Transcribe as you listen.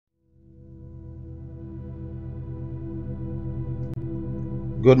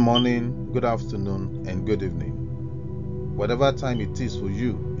Good morning, good afternoon, and good evening. Whatever time it is for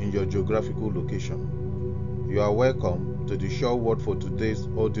you in your geographical location, you are welcome to the Sure Word for today's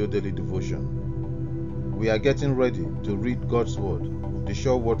audio daily devotion. We are getting ready to read God's Word, the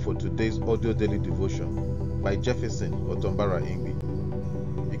Sure Word for today's audio daily devotion by Jefferson Otombara Ingbi.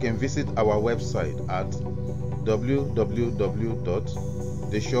 You can visit our website at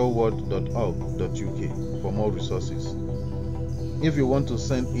www.theshoreword.org.uk for more resources. If you want to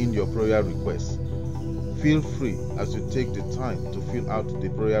send in your prayer requests, feel free as you take the time to fill out the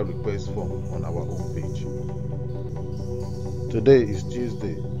prayer request form on our homepage. Today is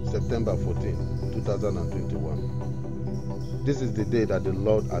Tuesday, September 14, 2021. This is the day that the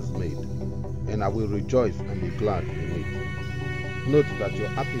Lord has made, and I will rejoice and be glad in it. Note that your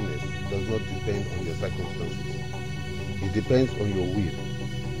happiness does not depend on your circumstances. It depends on your will.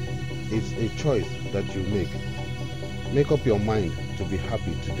 It's a choice that you make. Make up your mind to be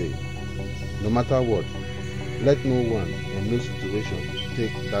happy today. No matter what, let no one and no situation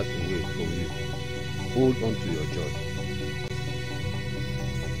take that away from you. Hold on to your joy.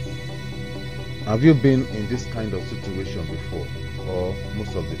 Have you been in this kind of situation before, or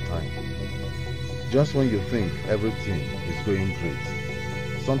most of the time? Just when you think everything is going great,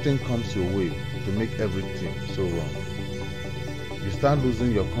 something comes your way to make everything so wrong. You start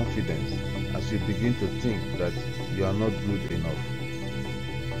losing your confidence as you begin to think that you are not good enough.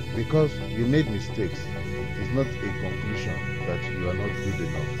 Because you made mistakes is not a conclusion that you are not good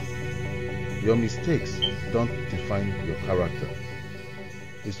enough. Your mistakes don't define your character.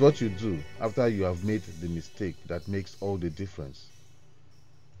 It's what you do after you have made the mistake that makes all the difference.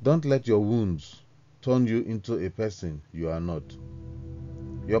 Don't let your wounds turn you into a person you are not.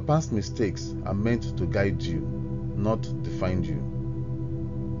 Your past mistakes are meant to guide you, not define you.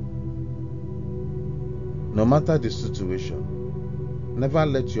 No matter the situation, never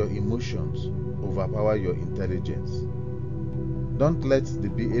let your emotions overpower your intelligence. Don't let the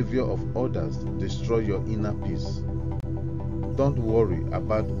behavior of others destroy your inner peace. Don't worry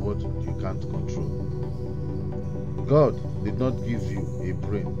about what you can't control. God did not give you a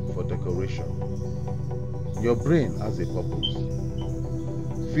brain for decoration. Your brain has a purpose.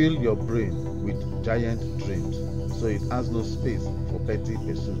 Fill your brain with giant dreams so it has no space for petty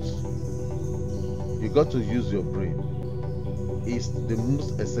pursuits. You got to use your brain. It's the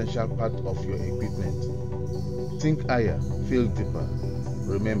most essential part of your equipment. Think higher, feel deeper.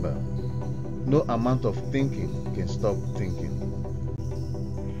 Remember, no amount of thinking can stop thinking.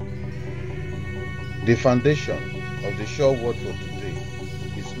 The foundation of the sure word for today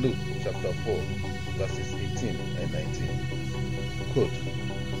is Luke chapter 4, verses 18 and 19. Quote,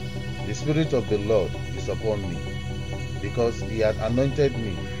 "The Spirit of the Lord is upon me, because he had anointed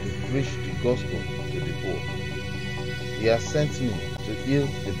me to preach the gospel to the poor. He has sent me to heal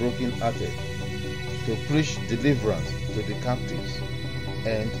the brokenhearted, to preach deliverance to the captives,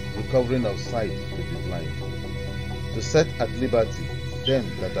 and recovering of sight to the blind, to set at liberty them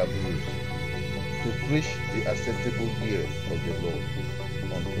that are bruised, to preach the acceptable year of the Lord."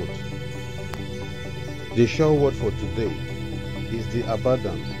 Unquote. The sure word for today is the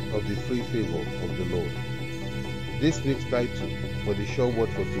abundance of the free favor of the Lord. This week's title for the sure word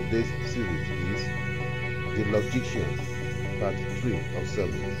for today's series is The Logician, Part 3 of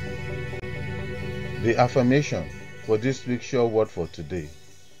 7. The affirmation for this week's sure word for today: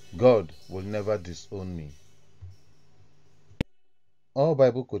 God will never disown me. All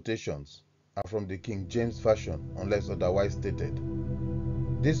Bible quotations are from the King James Version unless otherwise stated.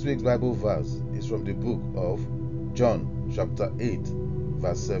 This week's Bible verse is from the book of John chapter 8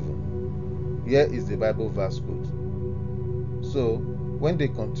 verse 7. Here is the Bible verse quote. "So when they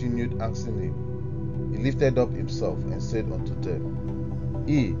continued asking him, he lifted up himself and said unto them,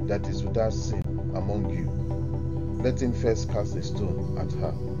 He that is without sin among you, let him first cast a stone at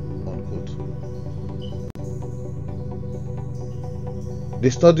her." Unquote. The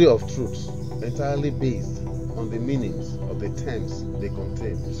study of truths entirely based on the meanings of the terms they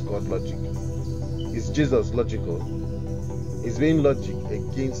contain is called logic. Is Jesus logical? Is being logic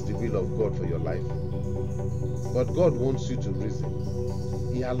against the will of God for your life? But God wants you to reason.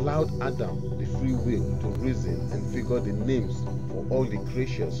 He allowed Adam the free will to reason and figure the names for all the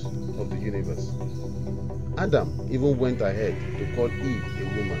creatures of the universe. Adam even went ahead to call Eve a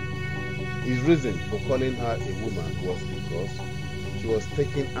woman. His reason for calling her a woman was because she was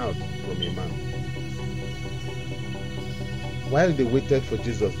taken out from a man. While they waited for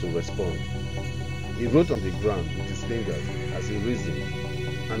Jesus to respond, he wrote on the ground with his fingers as he reasoned,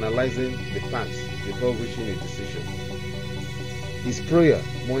 analyzing the facts before reaching a decision. Is prayer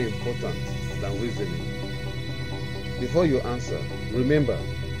more important than reasoning? Before you answer, remember,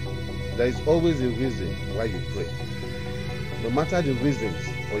 there is always a reason why you pray. No matter the reasons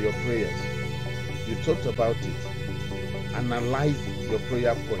for your prayers, you thought about it, analyze your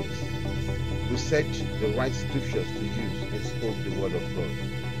prayer points, research the right scriptures to use, and spoke the word of God.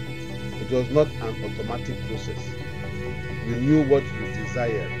 It was not an automatic process. You knew what you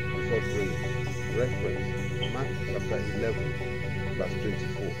desired before praying. Reference Mark chapter 11, verse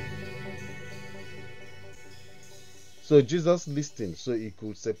 24. So Jesus listened so he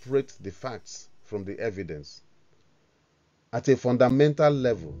could separate the facts from the evidence. At a fundamental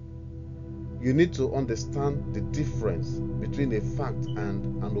level, you need to understand the difference between a fact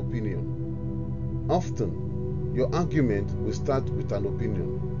and an opinion. Often, your argument will start with an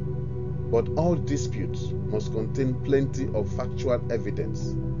opinion, but all disputes must contain plenty of factual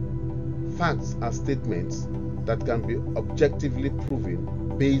evidence. Facts are statements that can be objectively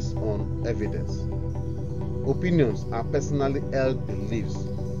proven based on evidence. Opinions are personally held beliefs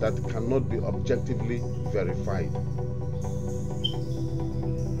that cannot be objectively verified.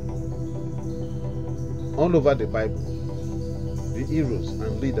 All over the Bible, the heroes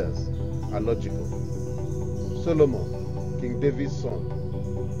and leaders are logical. Solomon, King David's son,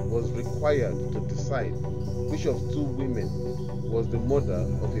 was required to decide which of two women was the mother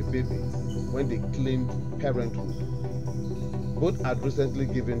of a baby when they claimed parenthood. Both had recently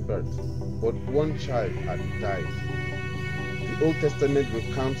given birth, but one child had died. The Old Testament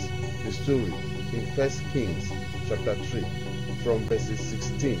recounts the story in 1 Kings chapter 3 from verses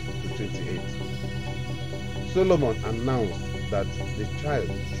 16 to 28. Solomon announced that the child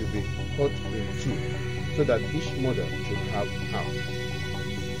should be cut in two so that each mother should have half.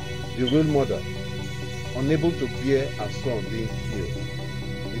 The real mother, unable to bear her son being killed,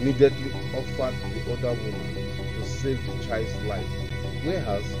 immediately offered the other woman to save the child's life,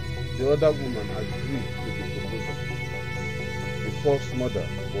 whereas the other woman agreed to the proposal. The false mother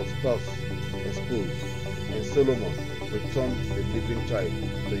was thus exposed, and Solomon returned the living child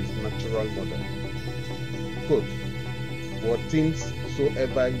to his natural mother. Quote, "What things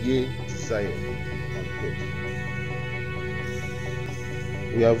soever ye desire." Unquote.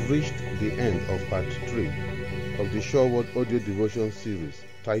 We have reached the end of part 3 of the Sure Word audio devotion series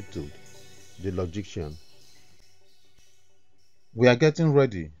titled The Logician. We are getting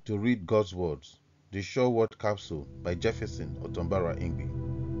ready to read God's Words, the Sure Word capsule by Jefferson Otombara Ingbe.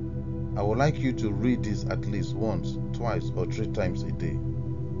 I would like you to read this at least once, twice, or 3 times a day.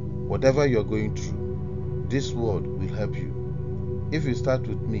 Whatever you are going through, this word will help you. If you start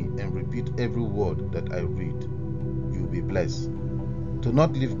with me and repeat every word that I read, you will be blessed. To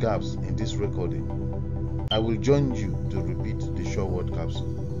not leave gaps in this recording, I will join you to repeat the Sure Word capsule.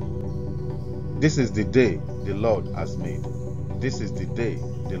 This is the day the Lord has made. This is the day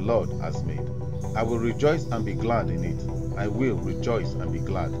the Lord has made. I will rejoice and be glad in it. I will rejoice and be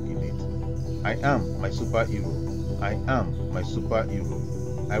glad in it. I am my superhero. I am my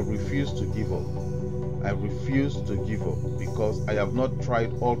superhero. I refuse to give up. I refuse to give up because I have not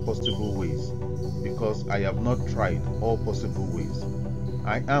tried all possible ways. Because I have not tried all possible ways.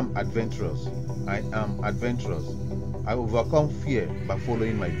 I am adventurous. I am adventurous. I overcome fear by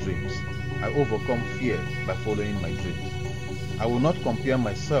following my dreams. I overcome fear by following my dreams. I will not compare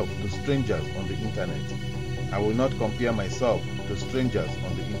myself to strangers on the internet. I will not compare myself to strangers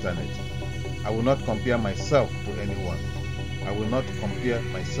on the internet. I will not compare myself to anyone. I will not compare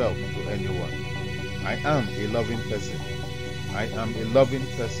myself to anyone. I am a loving person. I am a loving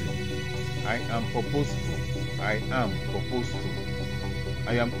person. I am purposeful. I am purposeful.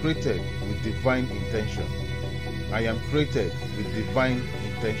 I am created with divine intention. I am created with divine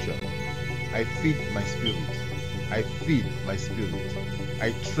intention. I feed my spirit. I feed my spirit.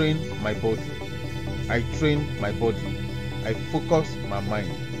 I train my body. I train my body. I focus my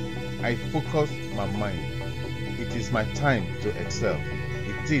mind. I focus my mind. It is my time to excel.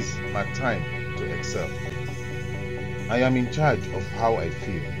 It is my time to excel. I am in charge of how I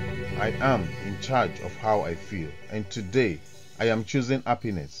feel. I am in charge of how I feel. And today, I am choosing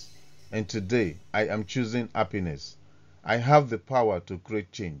happiness. And today, I am choosing happiness. I have the power to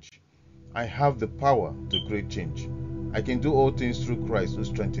create change. I have the power to create change. I can do all things through Christ who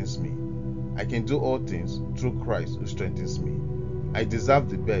strengthens me. I can do all things through Christ who strengthens me. I deserve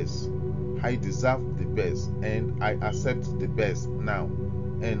the best. I deserve the best, and I accept the best now.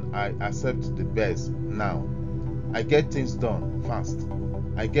 And I accept the best now. I get things done fast.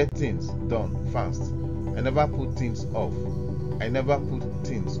 I get things done fast. I never put things off. I never put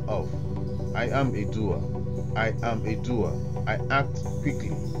things off. I am a doer. I am a doer. I act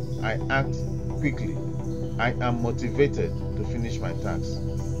quickly. I act quickly. I am motivated to finish my tasks.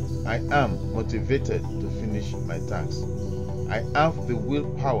 I am motivated to finish my tasks. I have the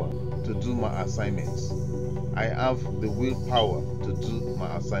willpower to do my assignments. I have the willpower to do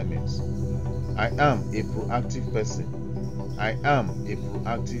my assignments. I am a proactive person. I am a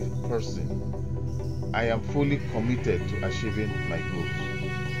proactive person. I am fully committed to achieving my goals.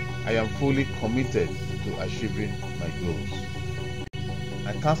 I am fully committed to achieving my goals.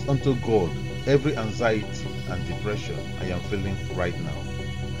 I cast unto God every anxiety and depression I am feeling right now.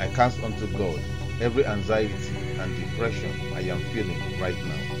 I cast unto God every anxiety and depression I am feeling right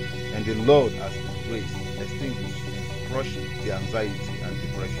now. And the Lord has erased, extinguished, and crushed the anxiety and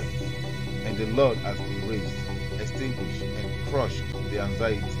depression. And the Lord has erased, extinguished, and crushed the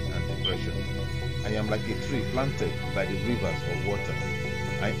anxiety and depression. I am like a tree planted by the rivers of water.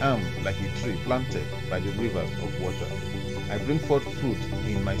 I am like a tree planted by the rivers of water. I bring forth fruit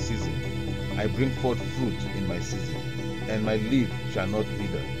in my season. I bring forth fruit in my season. And my leaf shall not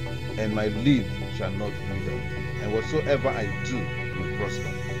wither. And my leaf shall not wither. And whatsoever I do will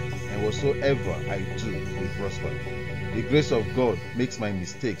prosper. And whatsoever I do will prosper. The grace of God makes my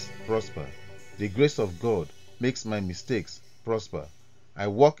mistakes prosper. The grace of God makes my mistakes prosper. I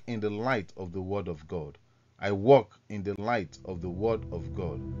walk in the light of the word of God. I walk in the light of the word of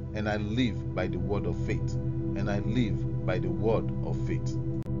God. And I live by the word of faith. And I live by the word of faith.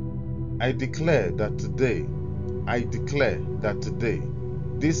 I declare that today,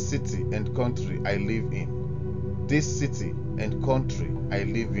 this city and country I live in, this city and country I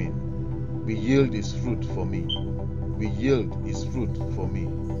live in, will yield its fruit for me. Will yield its fruit for me,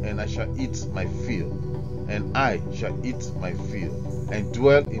 and I shall eat my fill, and I shall eat my fill, and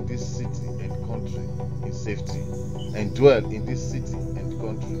dwell in this city and country in safety, and dwell in this city and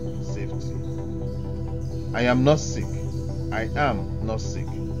country in safety. I am not sick. I am not sick.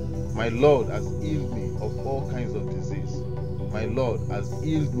 My Lord has healed me of all kinds of disease. My Lord has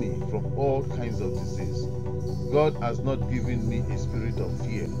healed me from all kinds of disease. God has not given me a spirit of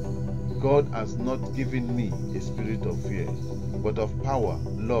fear. God has not given me a spirit of fear, but of power,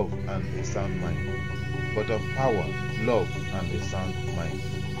 love, and a sound mind. But of power, love, and a sound mind.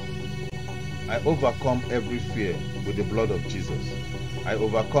 I overcome every fear with the blood of Jesus. I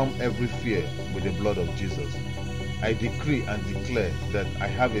overcome every fear with the blood of Jesus. I decree and declare that I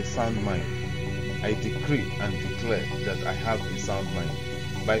have a sound mind. I decree and declare that I have a sound mind.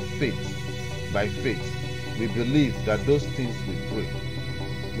 By faith, we believe that those things we pray.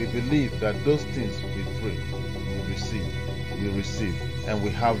 We believe that those things we pray, we receive, and we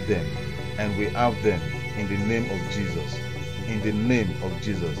have them, and we have them in the name of Jesus. In the name of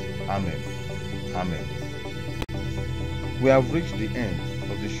Jesus. Amen. Amen. We have reached the end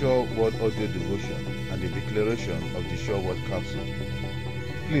of the Sure Word audio devotion and the declaration of the Sure Word capsule.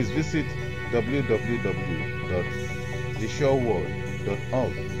 Please visit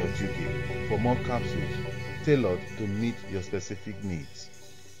www.thesureword.org.uk for more capsules tailored to meet your specific needs.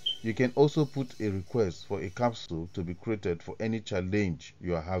 You can also put a request for a capsule to be created for any challenge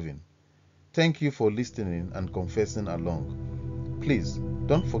you are having. Thank you for listening and confessing along. Please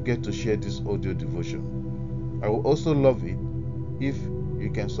don't forget to share this audio devotion. I will also love it if you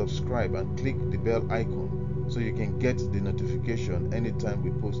can subscribe and click the bell icon so you can get the notification anytime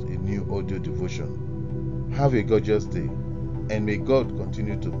we post a new audio devotion. Have a gorgeous day, and may God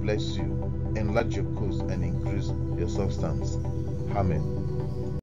continue to bless you, enlarge your coast, and increase your substance. Amen.